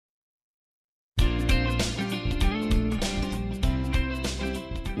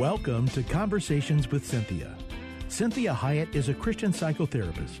Welcome to Conversations with Cynthia. Cynthia Hiett is a Christian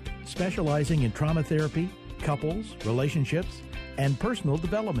psychotherapist specializing in trauma therapy, couples, relationships, and personal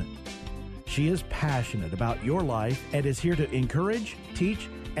development. She is passionate about your life and is here to encourage, teach,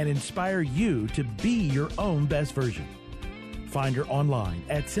 and inspire you to be your own best version. Find her online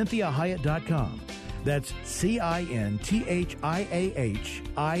at CynthiaHiett.com. That's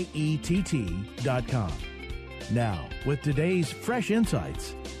CynthiaHiett.com. Now, with today's fresh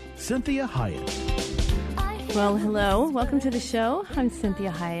insights, Cynthia Hiett. Well, hello. Welcome to the show. I'm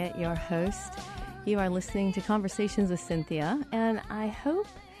Cynthia Hiett, your host. You are listening to Conversations with Cynthia, and I hope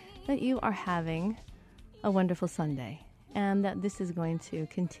that you are having a wonderful Sunday and that this is going to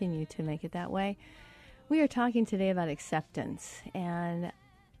continue to make it that way. We are talking today about acceptance, and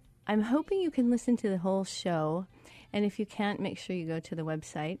I'm hoping you can listen to the whole show, and if you can't, make sure you go to the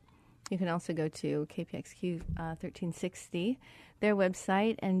website. You can also go to KPXQ 1360, their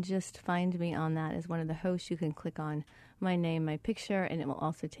website, and just find me on that as one of the hosts. You can click on my name, my picture, and it will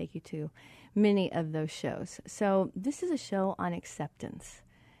also take you to many of those shows. So this is a show on acceptance.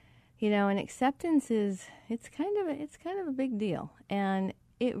 You know, and acceptance it's kind of a big deal, and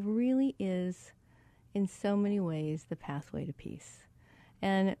it really is in so many ways the pathway to peace.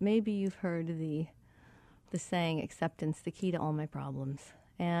 And maybe you've heard the saying, acceptance, the key to all my problems.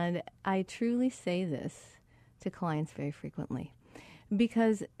 And I truly say this to clients very frequently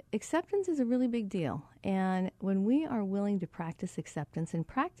because acceptance is a really big deal. And when we are willing to practice acceptance and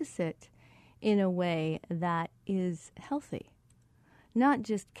practice it in a way that is healthy, not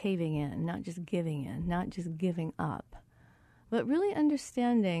just caving in, not just giving in, not just giving up, but really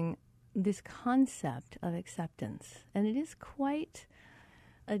understanding this concept of acceptance. And it is quite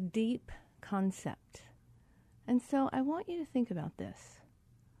a deep concept. And so I want you to think about this.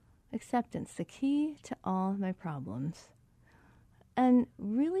 Acceptance, the key to all my problems, and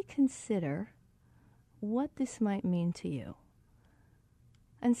really consider what this might mean to you.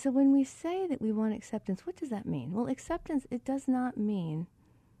 And so when we say that we want acceptance, what does that mean? Well, acceptance, it does not mean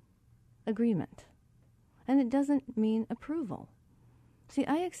agreement, and it doesn't mean approval. See,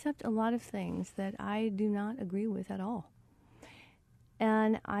 I accept a lot of things that I do not agree with at all,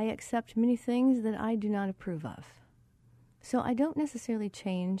 and I accept many things that I do not approve of. So I don't necessarily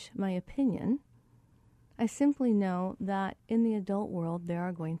change my opinion. I simply know that in the adult world, there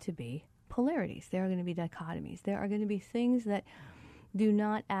are going to be polarities. There are going to be dichotomies. There are going to be things that do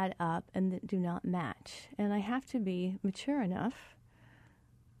not add up and that do not match. And I have to be mature enough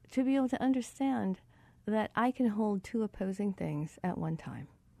to be able to understand that I can hold two opposing things at one time.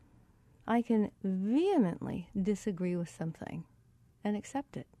 I can vehemently disagree with something and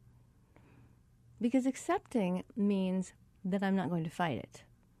accept it. Because accepting means that I'm not going to fight it.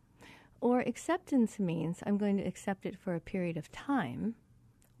 Or acceptance means I'm going to accept it for a period of time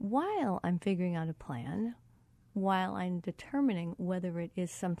while I'm figuring out a plan, while I'm determining whether it is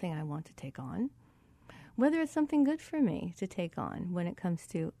something I want to take on, whether it's something good for me to take on when it comes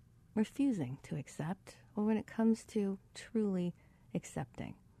to refusing to accept or when it comes to truly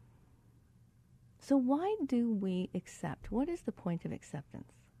accepting. So why do we accept? What is the point of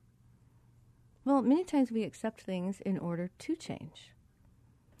acceptance? Well, many times we accept things in order to change.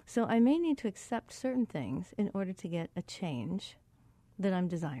 So I may need to accept certain things in order to get a change that I'm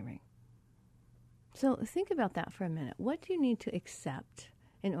desiring. So think about that for a minute. What do you need to accept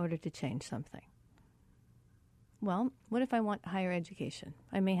in order to change something? Well, what if I want higher education?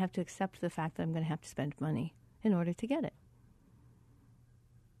 I may have to accept the fact that I'm going to have to spend money in order to get it.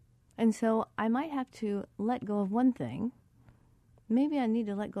 And so I might have to let go of one thing. Maybe I need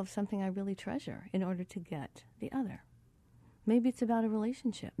to let go of something I really treasure in order to get the other. Maybe it's about a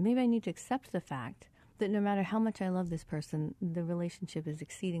relationship. Maybe I need to accept the fact that no matter how much I love this person, the relationship is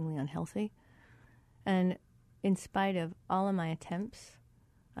exceedingly unhealthy. And in spite of all of my attempts,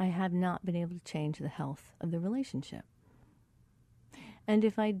 I have not been able to change the health of the relationship. And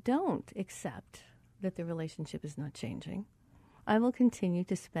if I don't accept that the relationship is not changing, I will continue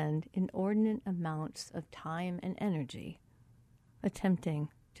to spend inordinate amounts of time and energy attempting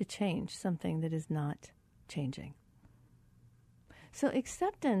to change something that is not changing. So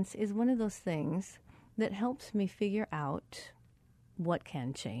acceptance is one of those things that helps me figure out what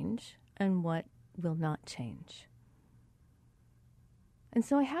can change and what will not change. And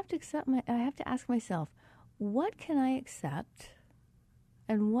so I have to ask myself, what can I accept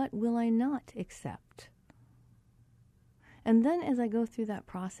and what will I not accept? And then as I go through that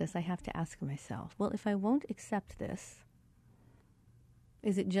process, I have to ask myself, well, if I won't accept this,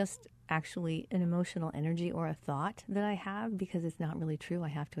 is it just actually an emotional energy or a thought that I have because it's not really true? I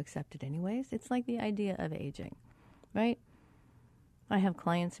have to accept it anyways. It's like the idea of aging, right? I have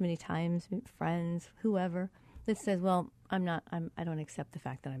clients many times, friends, whoever, that says, well, I don't accept the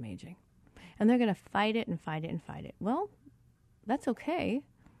fact that I'm aging. And they're going to fight it and fight it and fight it. Well, that's okay.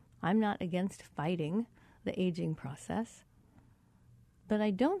 I'm not against fighting the aging process. But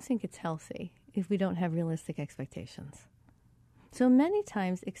I don't think it's healthy if we don't have realistic expectations. So many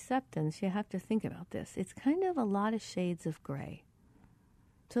times, acceptance, you have to think about this. It's kind of a lot of shades of gray.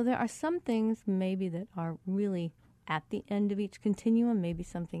 So there are some things maybe that are really at the end of each continuum. Maybe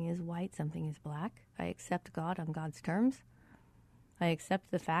something is white, something is black. I accept God on God's terms. I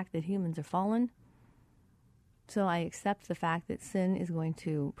accept the fact that humans are fallen. So I accept the fact that sin is going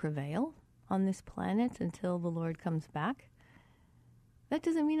to prevail on this planet until the Lord comes back. That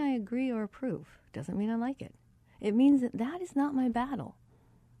doesn't mean I agree or approve. Doesn't mean I like it. It means that that is not my battle.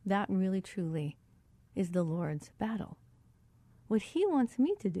 That really, truly is the Lord's battle. What He wants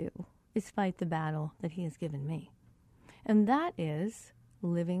me to do is fight the battle that He has given me. And that is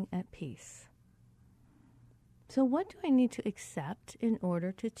living at peace. So what do I need to accept in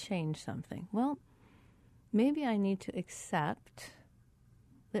order to change something? Well, maybe I need to accept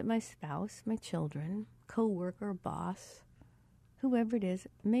that my spouse, my children, co-worker, boss, whoever it is,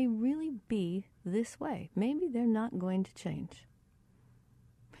 may really be this way. Maybe they're not going to change.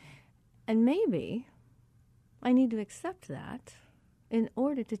 And maybe I need to accept that in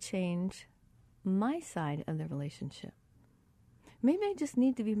order to change my side of the relationship. Maybe I just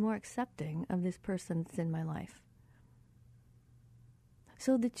need to be more accepting of this person that's in my life.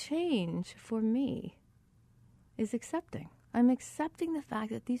 So the change for me is accepting. I'm accepting the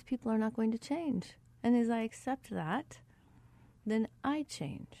fact that these people are not going to change. And as I accept that, then I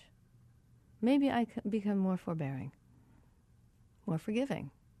change. Maybe I become more forbearing, more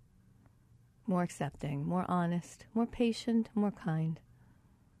forgiving, more accepting, more honest, more patient, more kind.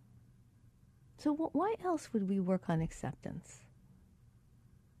 So why else would we work on acceptance?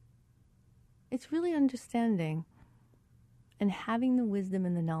 It's really understanding and having the wisdom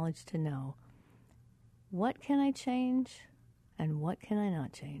and the knowledge to know what can I change and what can I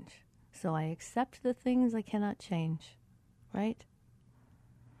not change. So I accept the things I cannot change, right?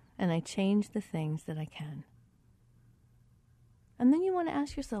 And I change the things that I can. And then you want to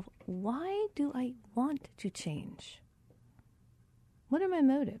ask yourself, why do I want to change? What are my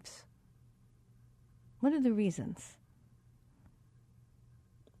motives? What are the reasons?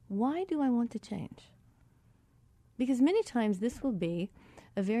 Why do I want to change? Because many times this will be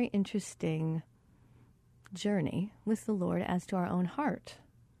a very interesting journey with the Lord as to our own heart.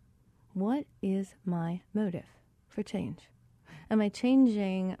 What is my motive for change? Am I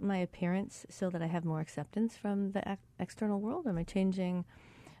changing my appearance so that I have more acceptance from the external world? Am I changing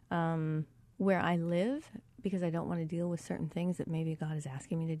where I live because I don't want to deal with certain things that maybe God is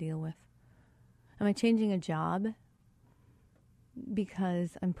asking me to deal with? Am I changing a job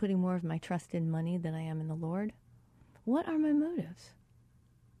because I'm putting more of my trust in money than I am in the Lord? What are my motives?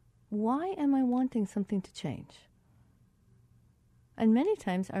 Why am I wanting something to change? And many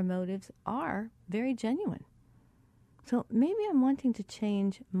times our motives are very genuine. So maybe I'm wanting to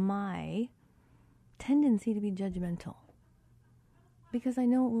change my tendency to be judgmental because I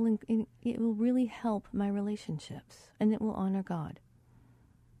know it will really help my relationships and it will honor God.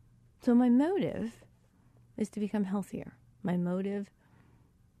 So my motive is to become healthier. My motive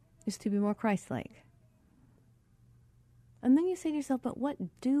is to be more Christ-like. And then you say to yourself, but what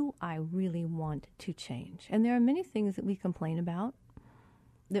do I really want to change? And there are many things that we complain about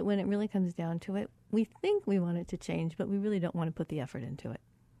that when it really comes down to it, we think we want it to change, but we really don't want to put the effort into it.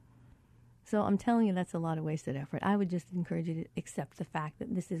 So I'm telling you, that's a lot of wasted effort. I would just encourage you to accept the fact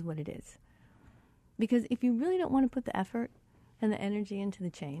that this is what it is. Because if you really don't want to put the effort and the energy into the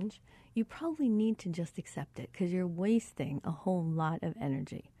change, you probably need to just accept it because you're wasting a whole lot of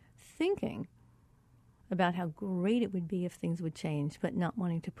energy thinking about how great it would be if things would change, but not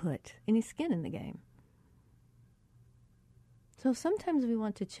wanting to put any skin in the game. So sometimes we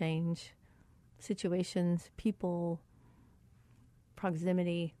want to change situations, people,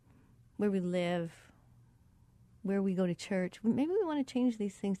 proximity, where we live, where we go to church. Maybe we want to change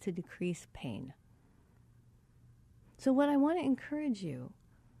these things to decrease pain. So what I want to encourage you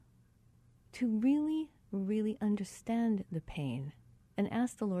to really, really understand the pain and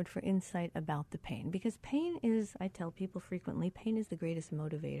ask the Lord for insight about the pain. Because pain is, I tell people frequently, pain is the greatest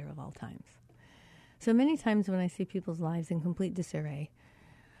motivator of all times. So many times when I see people's lives in complete disarray,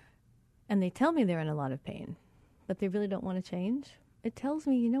 and they tell me they're in a lot of pain, but they really don't want to change, it tells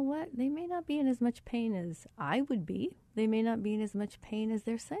me, you know what, they may not be in as much pain as I would be. They may not be in as much pain as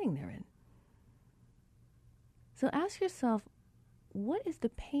they're saying they're in. So ask yourself, what is the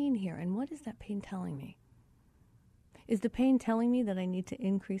pain here, and what is that pain telling me? Is the pain telling me that I need to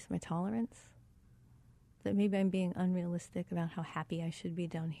increase my tolerance? That maybe I'm being unrealistic about how happy I should be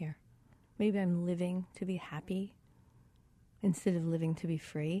down here? Maybe I'm living to be happy instead of living to be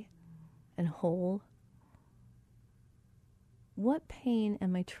free and whole. What pain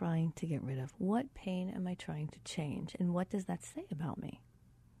am I trying to get rid of? What pain am I trying to change? And what does that say about me?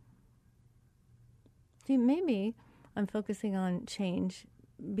 See, maybe I'm focusing on change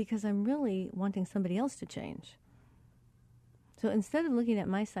because I'm really wanting somebody else to change. So instead of looking at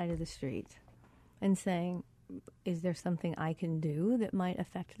my side of the street and saying, is there something I can do that might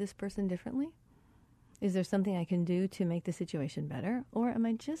affect this person differently? Is there something I can do to make the situation better? Or am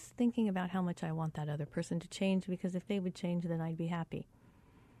I just thinking about how much I want that other person to change, because if they would change, then I'd be happy?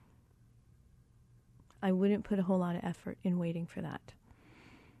 I wouldn't put a whole lot of effort in waiting for that.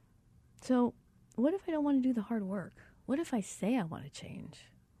 So what if I don't want to do the hard work? What if I say I want to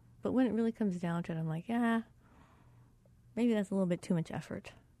change, but when it really comes down to it, I'm like, maybe that's a little bit too much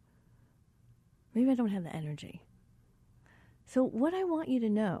effort. Maybe I don't have the energy. So what I want you to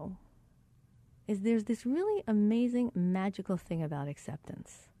know is there's this really amazing, magical thing about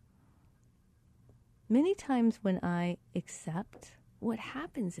acceptance. Many times when I accept, what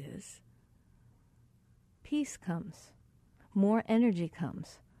happens is peace comes, more energy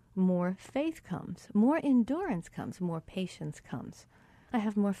comes, more faith comes, more endurance comes, more patience comes. I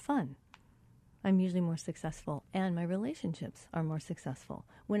have more fun. I'm usually more successful, and my relationships are more successful.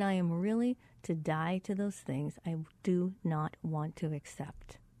 When I am really to die to those things I do not want to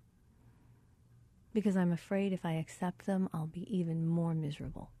accept, because I'm afraid if I accept them, I'll be even more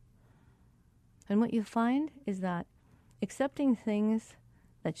miserable. And what you find is that accepting things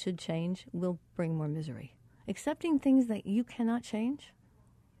that should change will bring more misery. Accepting things that you cannot change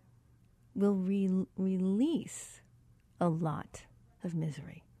will release a lot of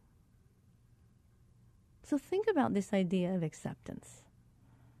misery. So think about this idea of acceptance.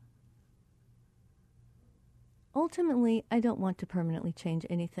 Ultimately, I don't want to permanently change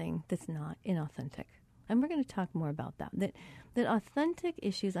anything that's not inauthentic. And we're going to talk more about that. That authentic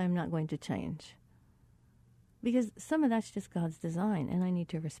issues I'm not going to change, because some of that's just God's design, and I need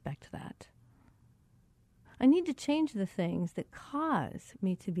to respect that. I need to change the things that cause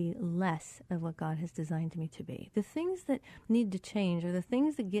me to be less of what God has designed me to be. The things that need to change are the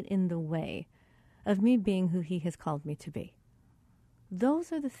things that get in the way of me being who He has called me to be.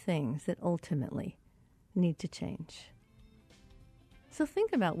 Those are the things that ultimately need to change. So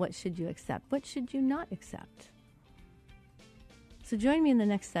think about, what should you accept? What should you not accept? So join me in the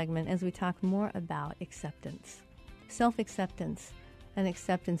next segment as we talk more about acceptance, self-acceptance, and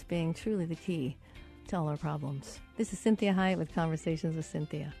acceptance being truly the key to all our problems. This is Cynthia Hiett with Conversations with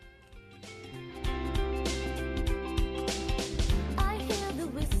Cynthia.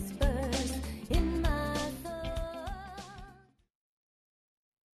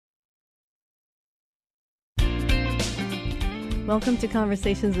 Welcome to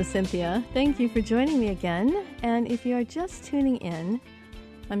Conversations with Cynthia. Thank you for joining me again. And if you are just tuning in,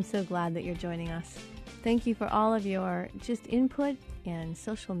 I'm so glad that you're joining us. Thank you for all of your just input in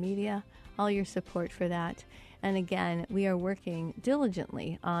social media, all your support for that. And again, we are working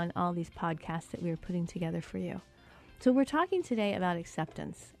diligently on all these podcasts that we are putting together for you. So we're talking today about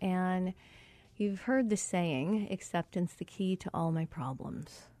acceptance. And you've heard the saying, acceptance the key to all my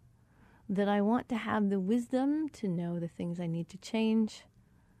problems. That I want to have the wisdom to know the things I need to change,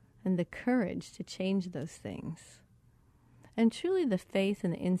 and the courage to change those things. And truly the faith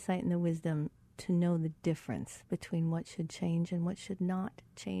and the insight and the wisdom to know the difference between what should change and what should not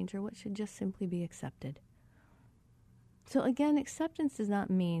change, or what should just simply be accepted. So again, acceptance does not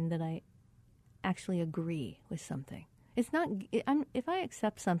mean that I actually agree with something. It's not. If I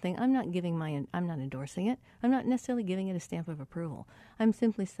accept something, I'm not endorsing it. I'm not necessarily giving it a stamp of approval. I'm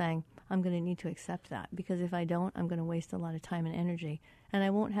simply saying I'm going to need to accept that, because if I don't, I'm going to waste a lot of time and energy, and I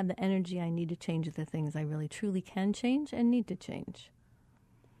won't have the energy I need to change the things I really truly can change and need to change.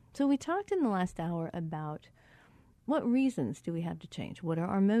 So we talked in the last hour about what reasons do we have to change? What are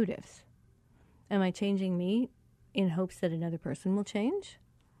our motives? Am I changing me in hopes that another person will change?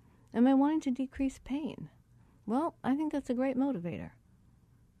 Am I wanting to decrease pain? Well, I think that's a great motivator.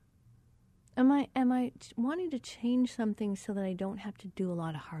 Am I wanting to change something so that I don't have to do a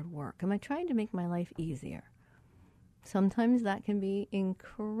lot of hard work? Am I trying to make my life easier? Sometimes that can be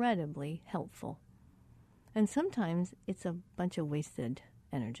incredibly helpful. And sometimes it's a bunch of wasted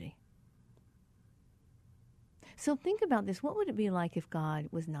energy. So think about this. What would it be like if God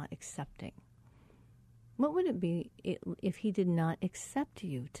was not accepting? What would it be if He did not accept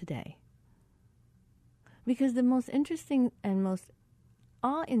you today? Because the most interesting and most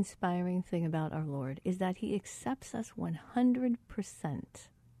awe-inspiring thing about our Lord is that he accepts us 100%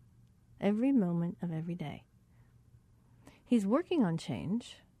 every moment of every day. He's working on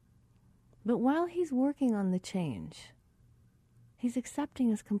change, but while he's working on the change, he's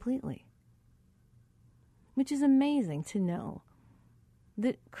accepting us completely, which is amazing to know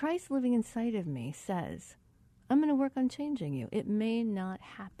that Christ living inside of me says, I'm going to work on changing you. It may not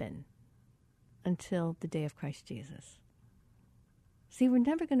happen until the day of Christ Jesus. See, we're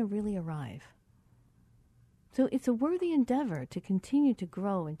never going to really arrive. So it's a worthy endeavor to continue to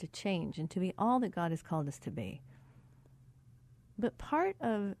grow and to change and to be all that God has called us to be. But part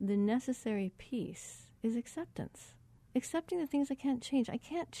of the necessary piece is acceptance. Accepting the things I can't change. I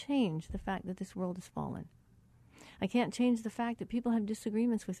can't change the fact that this world has fallen. I can't change the fact that people have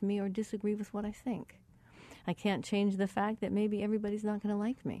disagreements with me or disagree with what I think. I can't change the fact that maybe everybody's not going to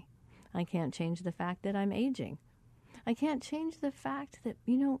like me. I can't change the fact that I'm aging. I can't change the fact that,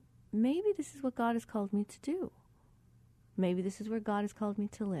 maybe this is what God has called me to do. Maybe this is where God has called me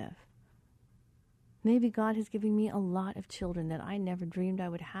to live. Maybe God has given me a lot of children that I never dreamed I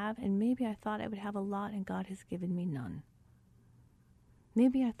would have, and maybe I thought I would have a lot and God has given me none.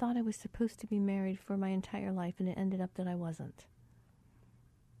 Maybe I thought I was supposed to be married for my entire life and it ended up that I wasn't.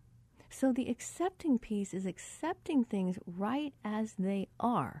 So the accepting piece is accepting things right as they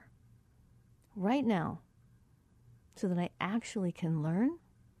are, right now, so that I actually can learn.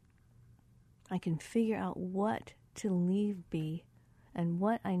 I can figure out what to leave be and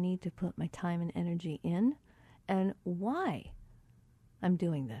what I need to put my time and energy in and why I'm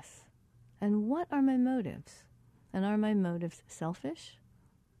doing this and what are my motives. And are my motives selfish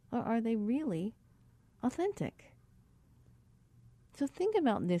or are they really authentic? So think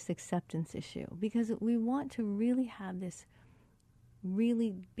about this acceptance issue, because we want to really have this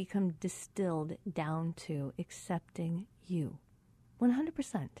really become distilled down to accepting you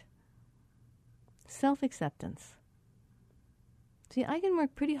 100%. Self-acceptance. See, I can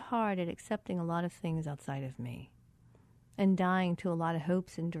work pretty hard at accepting a lot of things outside of me and dying to a lot of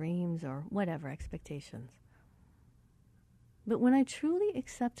hopes and dreams or whatever expectations. But when I truly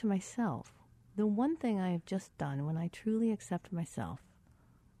accept myself, the one thing I have just done when I truly accept myself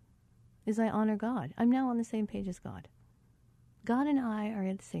is I honor God. I'm now on the same page as God. God and I are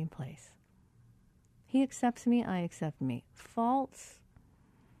at the same place. He accepts me, I accept me. Faults,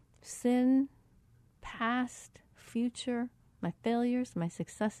 sin, past, future, my failures, my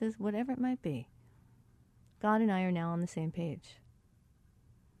successes, whatever it might be. God and I are now on the same page.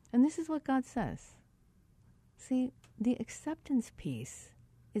 And this is what God says. See, the acceptance piece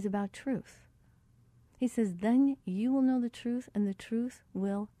is about truth. He says, then you will know the truth, and the truth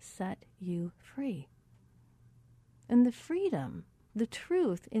will set you free. And the freedom, the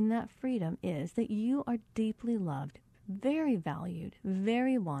truth in that freedom is that you are deeply loved, very valued,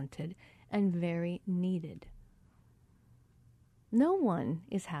 very wanted, and very needed. No one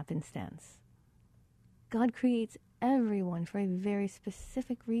is happenstance. God creates everyone for a very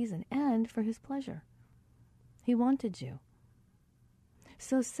specific reason and for his pleasure. He wanted you.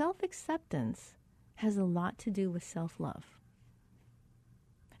 So self-acceptance has a lot to do with self-love.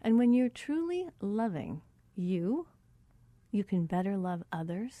 And when you're truly loving you can better love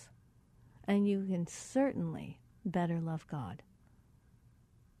others, and you can certainly better love God.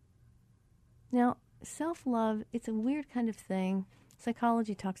 Now, self-love, it's a weird kind of thing.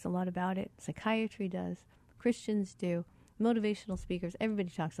 Psychology talks a lot about it. Psychiatry does. Christians do. Motivational speakers, everybody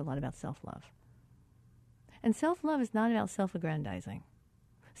talks a lot about self-love. And self-love is not about self-aggrandizing.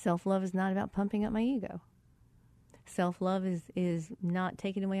 Self-love is not about pumping up my ego. Self-love is not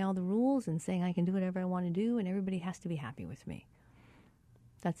taking away all the rules and saying I can do whatever I want to do and everybody has to be happy with me.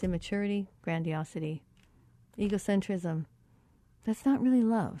 That's immaturity, grandiosity, egocentrism. That's not really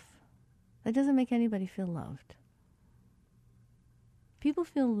love. That doesn't make anybody feel loved. People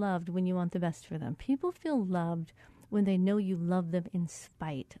feel loved when you want the best for them. People feel loved when they know you love them in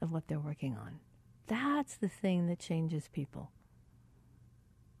spite of what they're working on. That's the thing that changes people.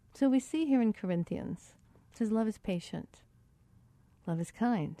 So we see here in Corinthians, it says love is patient. Love is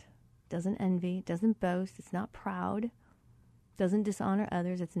kind. Doesn't envy, doesn't boast, it's not proud, doesn't dishonor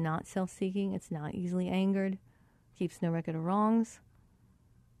others, it's not self-seeking, it's not easily angered, keeps no record of wrongs.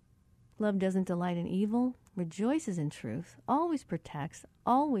 Love doesn't delight in evil, rejoices in truth, always protects,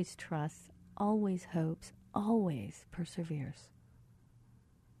 always trusts, always hopes, always perseveres.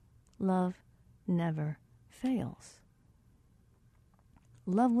 Love never fails.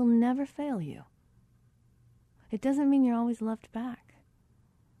 Love will never fail you. It doesn't mean you're always loved back.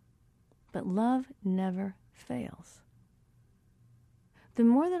 But love never fails. The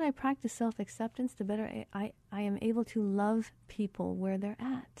more that I practice self-acceptance, the better I am able to love people where they're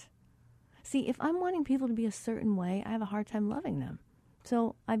at. See, if I'm wanting people to be a certain way, I have a hard time loving them.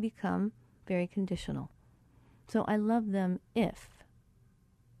 So I become very conditional. So I love them if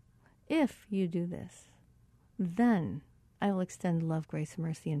you do this, then I will extend love, grace,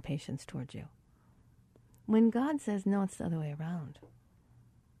 mercy, and patience towards you. When God says, no, it's the other way around.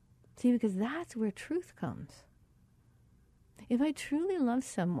 See, because that's where truth comes. If I truly love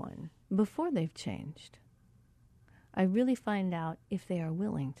someone before they've changed, I really find out if they are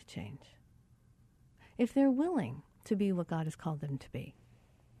willing to change. If they're willing to be what God has called them to be.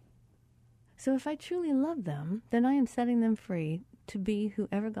 So if I truly love them, then I am setting them free to be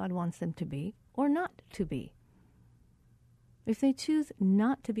whoever God wants them to be or not to be. If they choose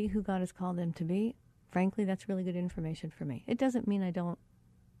not to be who God has called them to be, frankly, that's really good information for me. It doesn't mean I don't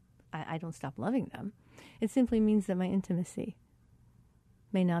stop loving them. It simply means that my intimacy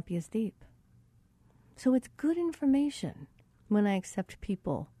may not be as deep. So it's good information when I accept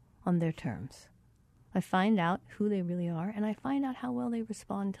people on their terms. I find out who they really are, and I find out how well they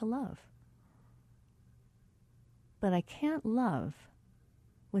respond to love. But I can't love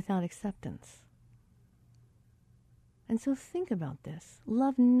without acceptance. And so think about this.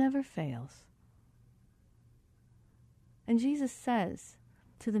 Love never fails. And Jesus says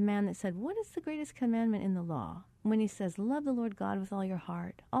to the man that said, what is the greatest commandment in the law? When he says, love the Lord God with all your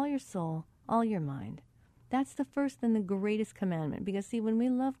heart, all your soul, all your mind. That's the first and the greatest commandment. Because see, when we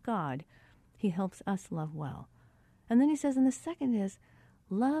love God, he helps us love well. And then he says, and the second is,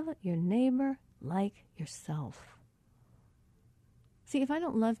 love your neighbor like yourself. See, if I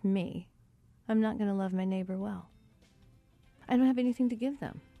don't love me, I'm not going to love my neighbor well. I don't have anything to give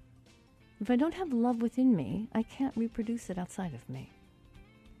them. If I don't have love within me, I can't reproduce it outside of me.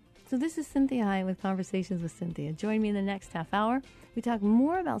 So this is Cinthia Hiett with Conversations with Cinthia. Join me in the next half hour. We talk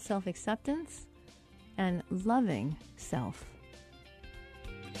more about self-acceptance and loving self.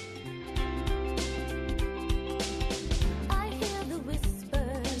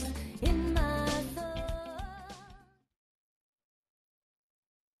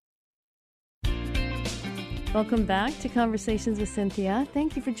 Welcome back to Conversations with Cinthia.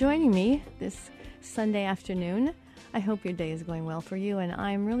 Thank you for joining me this Sunday afternoon. I hope your day is going well for you, and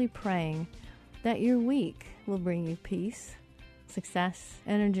I'm really praying that your week will bring you peace, success,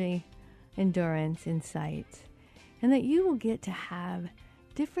 energy, endurance, insight, and that you will get to have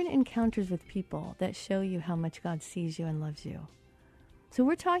different encounters with people that show you how much God sees you and loves you. So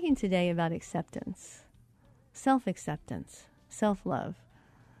we're talking today about acceptance, self-acceptance, self-love.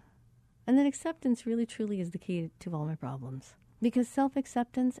 And that acceptance really truly is the key to all my problems. Because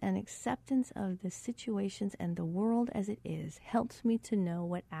self-acceptance and acceptance of the situations and the world as it is helps me to know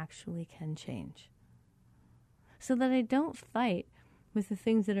what actually can change. So that I don't fight with the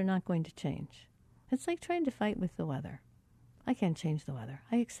things that are not going to change. It's like trying to fight with the weather. I can't change the weather.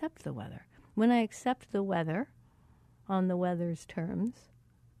 I accept the weather. When I accept the weather on the weather's terms,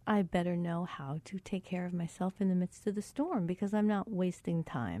 I better know how to take care of myself in the midst of the storm because I'm not wasting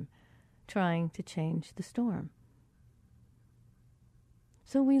time trying to change the storm.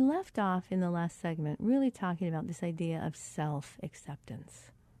 So we left off in the last segment really talking about this idea of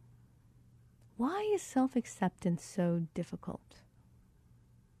self-acceptance. Why is self-acceptance so difficult?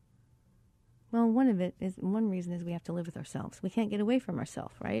 Well, one reason is we have to live with ourselves. We can't get away from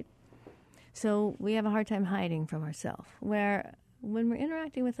ourselves, right? So we have a hard time hiding from ourselves, where when we're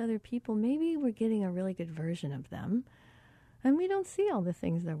interacting with other people, maybe we're getting a really good version of them, and we don't see all the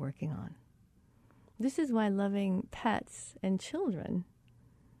things they're working on. This is why loving pets and children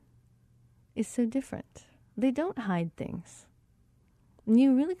is so different. They don't hide things. And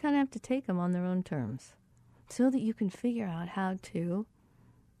you really kind of have to take them on their own terms so that you can figure out how to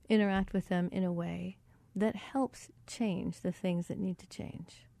interact with them in a way that helps change the things that need to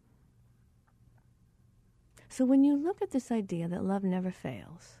change. So when you look at this idea that love never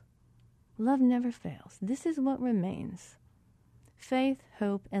fails, this is what remains. Faith,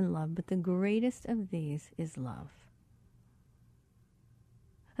 hope, and love, but the greatest of these is love.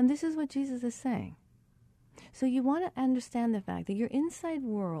 And this is what Jesus is saying. So you want to understand the fact that your inside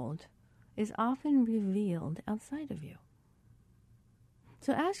world is often revealed outside of you.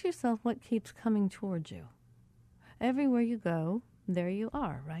 So ask yourself what keeps coming towards you. Everywhere you go, there you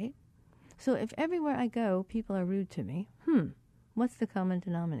are, right? So if everywhere I go, people are rude to me, what's the common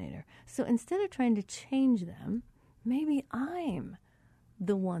denominator? So instead of trying to change them, maybe I'm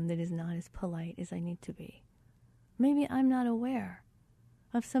the one that is not as polite as I need to be. Maybe I'm not aware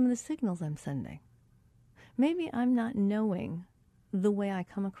of some of the signals I'm sending. Maybe I'm not knowing the way I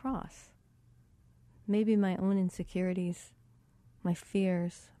come across. Maybe my own insecurities my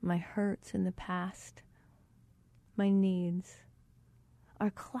fears, my hurts in the past, my needs are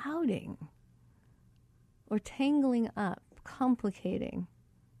clouding or tangling up, complicating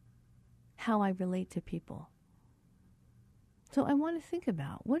how I relate to people. So I want to think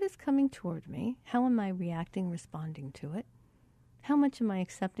about what is coming toward me. How am I reacting, responding to it? How much am I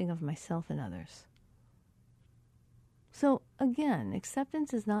accepting of myself and others? So again,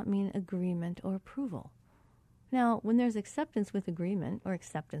 acceptance does not mean agreement or approval. Now, when there's acceptance with agreement or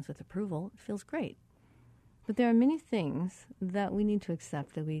acceptance with approval, it feels great. But there are many things that we need to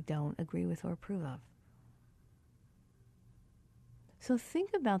accept that we don't agree with or approve of. So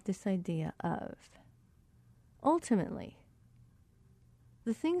think about this idea of, ultimately,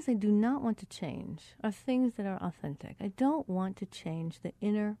 the things I do not want to change are things that are authentic. I don't want to change the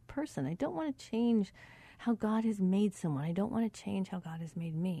inner person. I don't want to change how God has made someone. I don't want to change how God has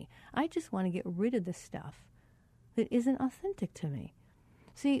made me. I just want to get rid of the stuff that isn't authentic to me.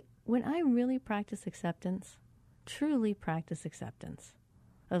 See, when I really practice acceptance, truly practice acceptance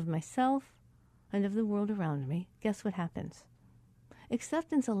of myself and of the world around me, guess what happens?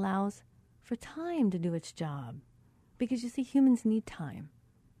 Acceptance allows for time to do its job. Because you see, humans need time.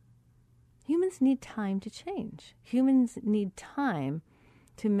 Humans need time to change. Humans need time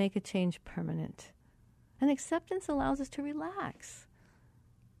to make a change permanent. And acceptance allows us to relax.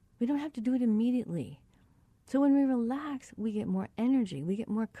 We don't have to do it immediately. So when we relax, we get more energy. We get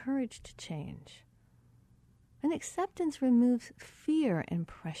more courage to change. And acceptance removes fear and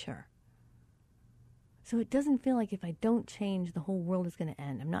pressure. So it doesn't feel like if I don't change, the whole world is going to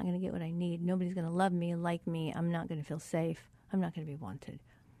end. I'm not going to get what I need. Nobody's going to love me, like me. I'm not going to feel safe. I'm not going to be wanted.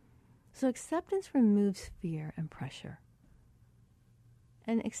 So acceptance removes fear and pressure.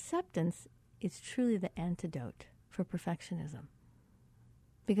 And acceptance is truly the antidote for perfectionism.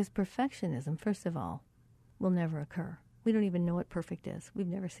 Because perfectionism, first of all, will never occur. We don't even know what perfect is. We've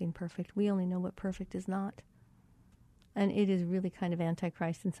never seen perfect. We only know what perfect is not. And it is really kind of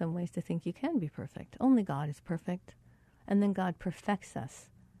antichrist in some ways to think you can be perfect. Only God is perfect. And then God perfects us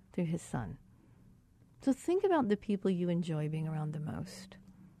through his Son. So think about the people you enjoy being around the most.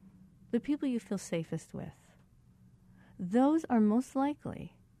 The people you feel safest with. Those are most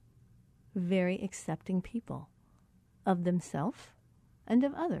likely very accepting people of themselves and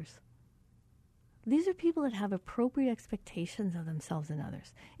of others. These are people that have appropriate expectations of themselves and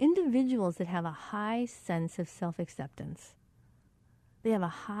others. Individuals that have a high sense of self-acceptance. They have a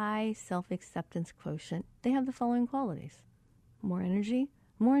high self-acceptance quotient. They have the following qualities: more energy,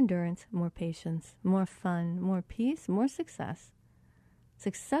 more endurance, more patience, more fun, more peace, more success.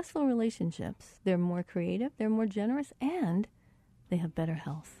 Successful relationships. They're more creative, they're more generous, and they have better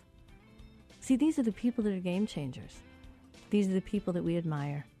health. See, these are the people that are game changers. These are the people that we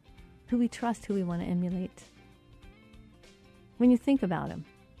admire, who we trust, who we want to emulate. When you think about them,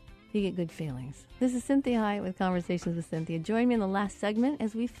 you get good feelings. This is Cynthia Hiett with Conversations with Cynthia. Join me in the last segment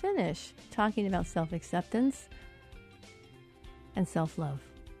as we finish talking about self-acceptance and self-love.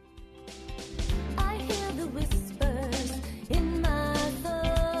 I hear the whispers in my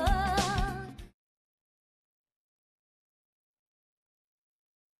thoughts.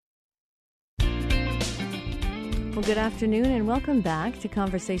 Well, good afternoon and welcome back to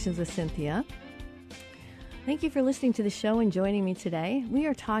Conversations with Cynthia. Thank you for listening to the show and joining me today. We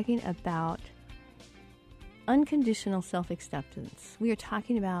are talking about unconditional self-acceptance. We are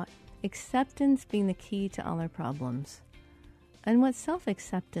talking about acceptance being the key to all our problems and what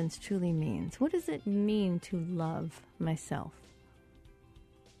self-acceptance truly means. What does it mean to love myself?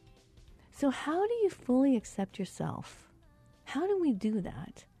 So how do you fully accept yourself? How do we do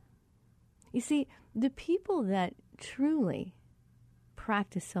that? You see, the people that truly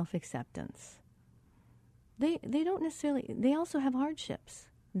practice self-acceptance, they don't necessarily, they also have hardships.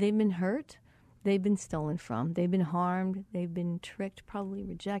 They've been hurt, they've been stolen from, they've been harmed, they've been tricked, probably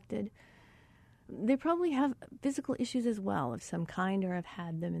rejected. They probably have physical issues as well of some kind or have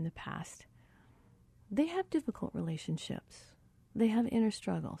had them in the past. They have difficult relationships. They have inner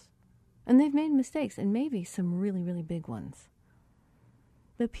struggles. And they've made mistakes, and maybe some really, really big ones.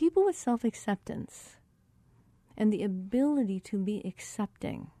 But people with self-acceptance and the ability to be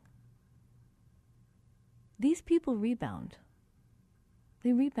accepting, these people rebound.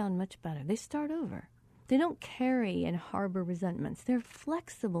 They rebound much better. They start over. They don't carry and harbor resentments. They're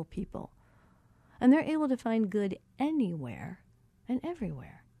flexible people. And they're able to find good anywhere and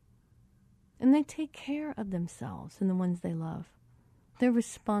everywhere. And they take care of themselves and the ones they love. They're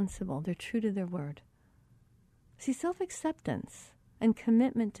responsible. They're true to their word. See, self-acceptance and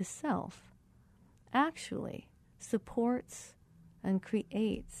commitment to self actually supports and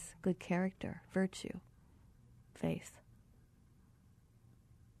creates good character, virtue, faith.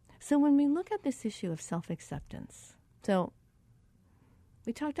 So when we look at this issue of self-acceptance, so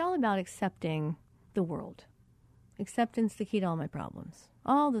we talked all about accepting the world. Acceptance the key to all my problems.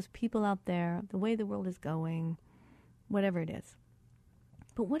 All those people out there, the way the world is going, whatever it is.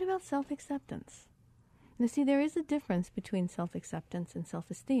 But what about self-acceptance? Now, see, there is a difference between self-acceptance and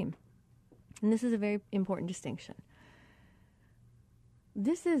self-esteem. And this is a very important distinction.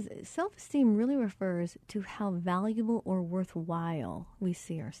 Self-esteem really refers to how valuable or worthwhile we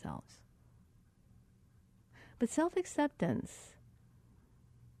see ourselves. But self-acceptance,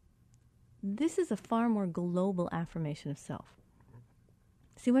 this is a far more global affirmation of self.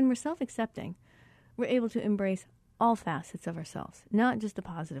 See, when we're self-accepting, we're able to embrace all facets of ourselves, not just the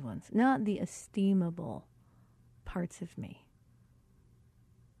positive ones, not the esteemable parts of me.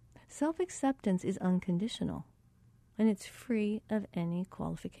 Self-acceptance is unconditional, and it's free of any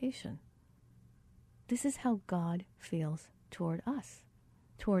qualification. This is how God feels toward us,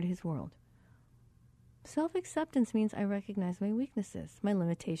 toward his world. Self-acceptance means I recognize my weaknesses, my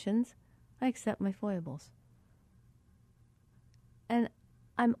limitations. I accept my foibles. And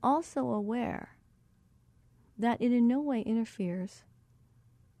I'm also aware that it in no way interferes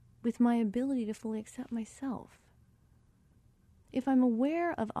with my ability to fully accept myself. If I'm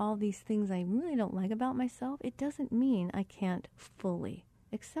aware of all these things I really don't like about myself, it doesn't mean I can't fully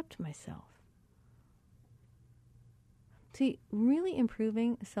accept myself. See, really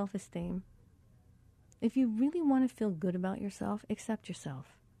improving self-esteem, if you really want to feel good about yourself, accept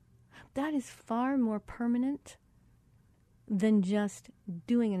yourself. That is far more permanent than just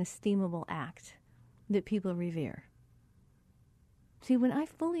doing an esteemable act that people revere. See, when I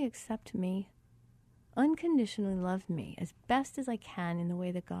fully accept me, unconditionally love me as best as I can in the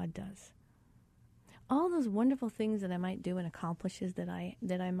way that God does, all those wonderful things that I might do and accomplishes that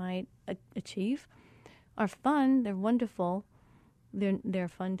I might achieve are fun. They're wonderful. They're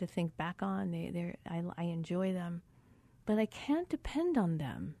fun to think back on. I enjoy them, but I can't depend on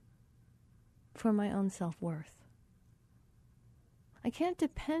them for my own self-worth. I can't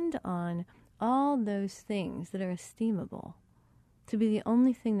depend on all those things that are esteemable to be the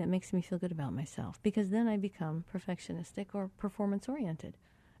only thing that makes me feel good about myself, because then I become perfectionistic or performance-oriented.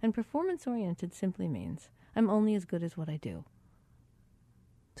 And performance-oriented simply means I'm only as good as what I do.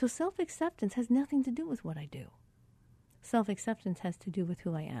 So self-acceptance has nothing to do with what I do. Self-acceptance has to do with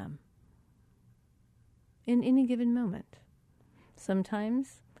who I am in any given moment.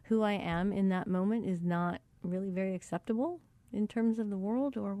 Sometimes who I am in that moment is not really very acceptable in terms of the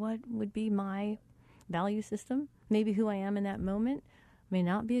world or what would be my value system. Maybe who I am in that moment may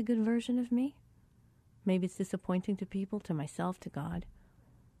not be a good version of me. Maybe it's disappointing to people, to myself, to God.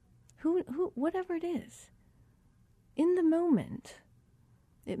 Whatever it is. In the moment,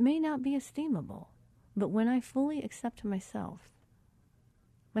 it may not be esteemable, but when I fully accept myself,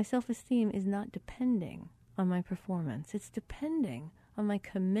 my self-esteem is not depending on my performance. It's depending on my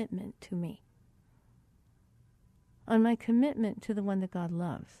commitment to me, on my commitment to the one that God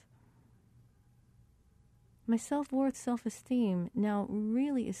loves. My self-worth, self-esteem now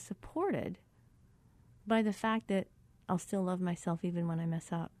really is supported by the fact that I'll still love myself even when I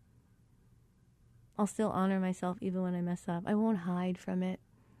mess up. I'll still honor myself even when I mess up. I won't hide from it.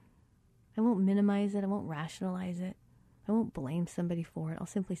 I won't minimize it. I won't rationalize it. I won't blame somebody for it. I'll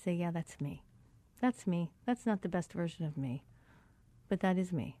simply say, yeah, that's me. That's me. That's not the best version of me, but that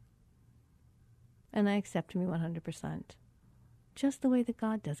is me. And I accept me 100%. Just the way that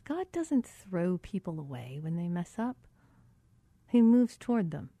God does. God doesn't throw people away when they mess up. He moves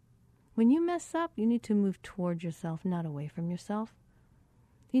toward them. When you mess up, you need to move toward yourself, not away from yourself.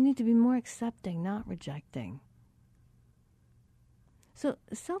 You need to be more accepting, not rejecting. So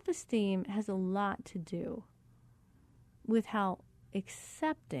self-esteem has a lot to do with how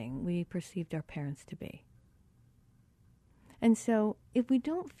accepting we perceived our parents to be. And so if we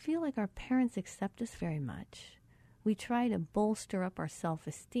don't feel like our parents accept us very much, we try to bolster up our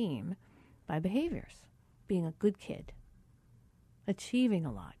self-esteem by behaviors. Being a good kid, achieving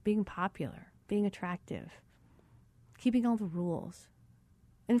a lot, being popular, being attractive, keeping all the rules.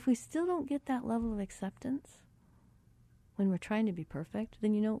 And if we still don't get that level of acceptance when we're trying to be perfect,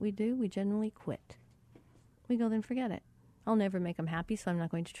 then you know what we do? We generally quit. We go, then forget it. I'll never make them happy, so I'm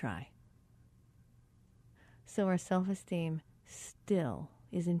not going to try. So our self-esteem still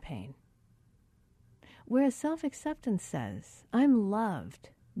is in pain. Whereas self-acceptance says, I'm loved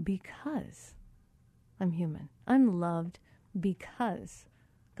because I'm human. I'm loved because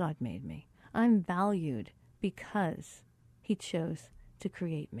God made me. I'm valued because He chose to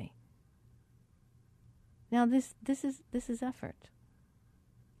create me. Now this is effort,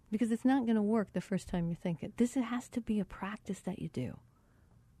 because it's not going to work the first time you think it. This has to be a practice that you do.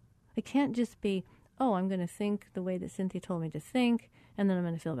 It can't just be, oh, I'm going to think the way that Cynthia told me to think, and then I'm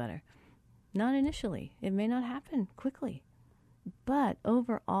going to feel better. Not initially. It may not happen quickly. But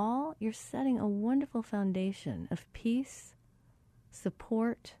overall, you're setting a wonderful foundation of peace,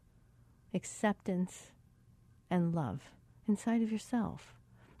 support, acceptance, and love inside of yourself,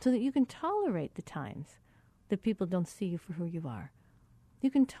 so that you can tolerate the times that people don't see you for who you are.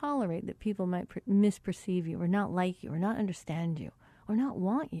 You can tolerate that people might misperceive you or not like you or not understand you or not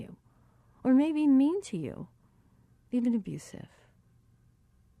want you or maybe mean to you, even abusive.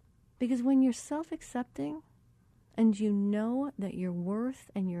 Because when you're self-accepting and you know that your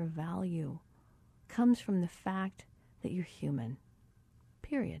worth and your value comes from the fact that you're human,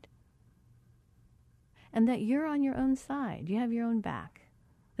 period. And that you're on your own side, you have your own back,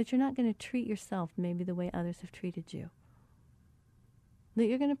 that you're not going to treat yourself maybe the way others have treated you. That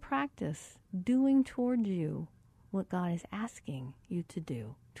you're going to practice doing towards you what God is asking you to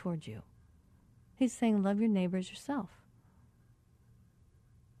do towards you. He's saying, love your neighbors yourself.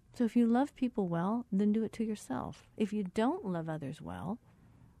 So if you love people well, then do it to yourself. If you don't love others well,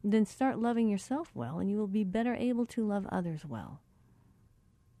 then start loving yourself well, and you will be better able to love others well.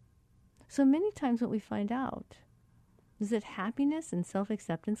 So many times what we find out is that happiness and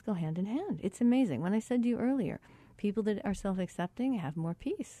self-acceptance go hand in hand. It's amazing. When I said to you earlier, people that are self-accepting have more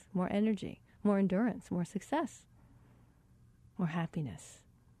peace, more energy, more endurance, more success, more happiness.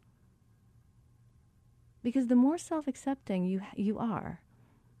 Because the more self-accepting you are,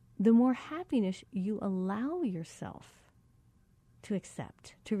 the more happiness you allow yourself to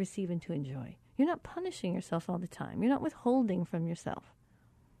accept, to receive, and to enjoy. You're not punishing yourself all the time. You're not withholding from yourself.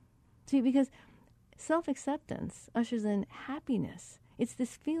 See, because self-acceptance ushers in happiness. It's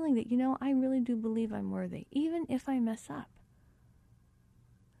this feeling that, I really do believe I'm worthy, even if I mess up.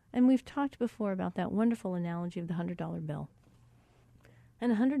 And we've talked before about that wonderful analogy of the $100 bill.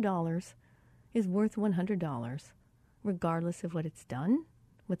 And $100 is worth $100, regardless of what it's done,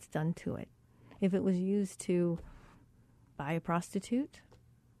 what's done to it. If it was used to buy a prostitute,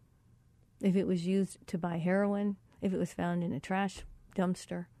 if it was used to buy heroin, if it was found in a trash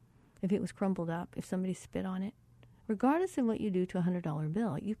dumpster, if it was crumpled up, if somebody spit on it, regardless of what you do to a $100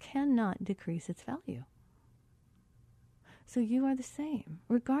 bill, you cannot decrease its value. So you are the same.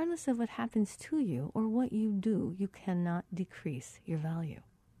 Regardless of what happens to you or what you do, you cannot decrease your value.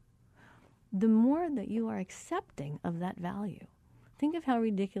 The more that you are accepting of that value, think of how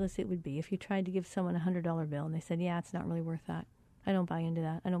ridiculous it would be if you tried to give someone a $100 bill and they said, yeah, it's not really worth that. I don't buy into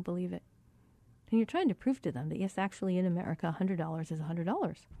that. I don't believe it. And you're trying to prove to them that, yes, actually in America, $100 is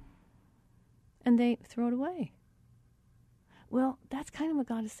 $100. And they throw it away. Well, that's kind of what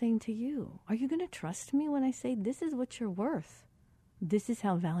God is saying to you. Are you going to trust me when I say this is what you're worth? This is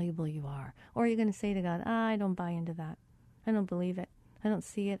how valuable you are. Or are you going to say to God, I don't buy into that. I don't believe it. I don't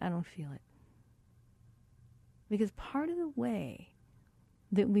see it. I don't feel it. Because part of the way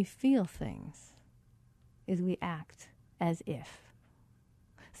that we feel things is we act as if.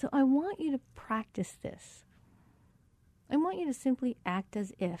 So I want you to practice this. I want you to simply act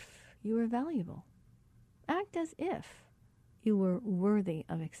as if you are valuable. Act as if you were worthy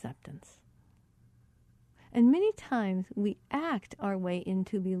of acceptance. And many times we act our way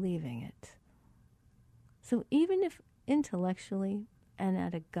into believing it. So even if intellectually and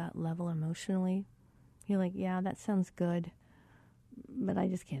at a gut level emotionally, you're like, yeah, that sounds good, but I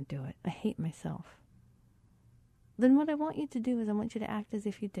just can't do it. I hate myself. Then what I want you to do is I want you to act as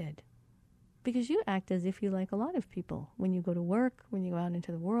if you did. Because you act as if you like a lot of people. When you go to work, when you go out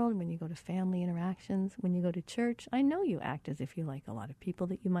into the world, when you go to family interactions, when you go to church, I know you act as if you like a lot of people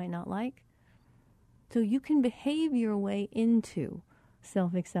that you might not like. So you can behave your way into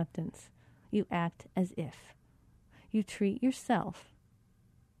self-acceptance. You act as if. You treat yourself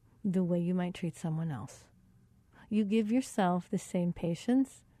the way you might treat someone else. You give yourself the same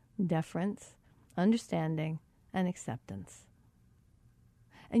patience, deference, understanding, and acceptance.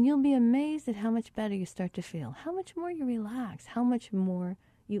 And you'll be amazed at how much better you start to feel, how much more you relax, how much more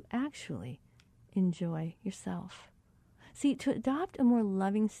you actually enjoy yourself. See, to adopt a more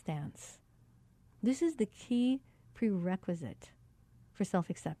loving stance, this is the key prerequisite for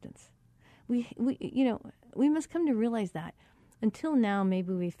self-acceptance. We must come to realize that. Until now,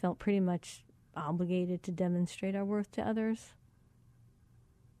 maybe we felt pretty much obligated to demonstrate our worth to others.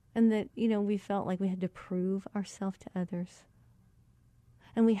 And that, we felt like we had to prove ourselves to others.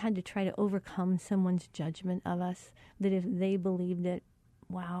 And we had to try to overcome someone's judgment of us, that if they believed it,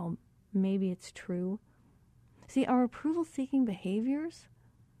 wow, maybe it's true. See, our approval-seeking behaviors,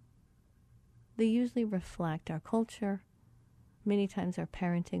 they usually reflect our culture, many times our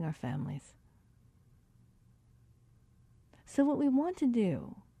parenting, our families. So what we want to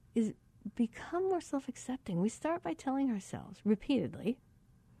do is become more self-accepting. We start by telling ourselves repeatedly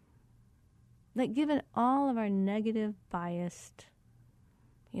that given all of our negative, biased,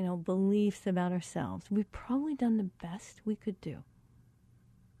 beliefs about ourselves, we've probably done the best we could do.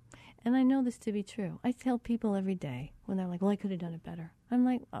 And I know this to be true. I tell people every day when they're like, well, I could have done it better. I'm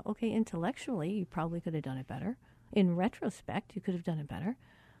like, okay, intellectually, you probably could have done it better. In retrospect, you could have done it better.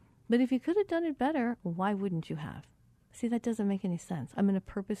 But if you could have done it better, why wouldn't you have? See, that doesn't make any sense. I'm going to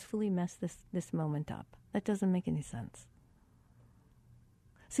purposefully mess this moment up. That doesn't make any sense.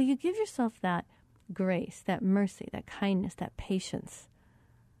 So you give yourself that grace, that mercy, that kindness, that patience,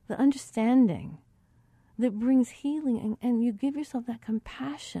 the understanding that brings healing, and you give yourself that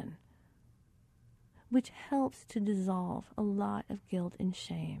compassion, which helps to dissolve a lot of guilt and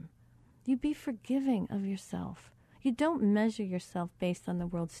shame. You be forgiving of yourself. You don't measure yourself based on the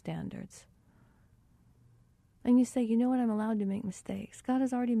world's standards. And you say, you know what, I'm allowed to make mistakes. God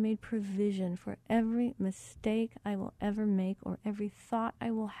has already made provision for every mistake I will ever make or every thought I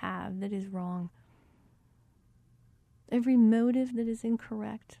will have that is wrong. Every motive that is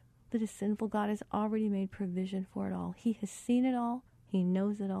incorrect, that is sinful, God has already made provision for it all. He has seen it all, He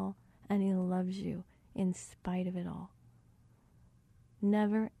knows it all, and He loves you in spite of it all.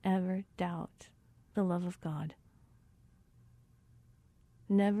 Never, ever doubt the love of God.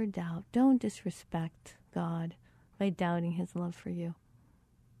 Never doubt. Don't disrespect God by doubting His love for you.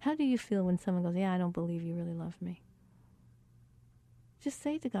 How do you feel when someone goes, yeah, I don't believe you really love me? Just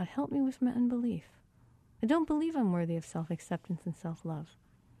say to God, help me with my unbelief. I don't believe I'm worthy of self-acceptance and self-love.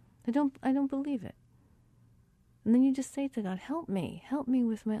 I don't believe it. And then you just say to God, help me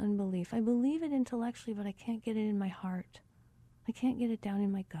with my unbelief. I believe it intellectually, but I can't get it in my heart. I can't get it down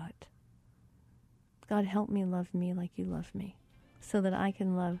in my gut. God, help me love me like you love me, so that I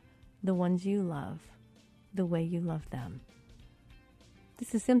can love the ones you love the way you love them.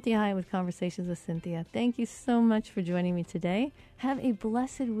 This is Cynthia Hiett with Conversations with Cynthia. Thank you so much for joining me today. Have a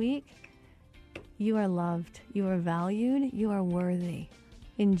blessed week. You are loved. You are valued. You are worthy.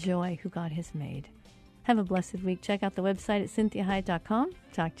 Enjoy who God has made. Have a blessed week. Check out the website at CynthiaHiett.com.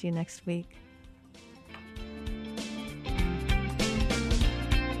 Talk to you next week.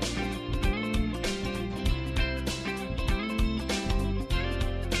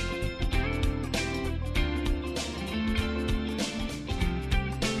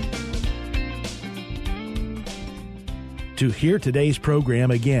 To hear today's program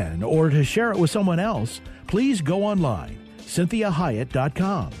again or to share it with someone else, please go online,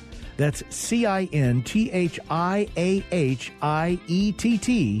 CynthiaHiett.com. That's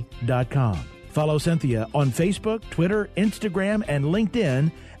CynthiaHiett.com. Follow Cynthia on Facebook, Twitter, Instagram, and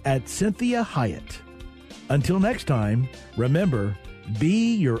LinkedIn at Cynthia Hiett. Until next time, remember,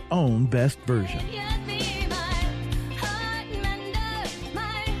 be your own best version.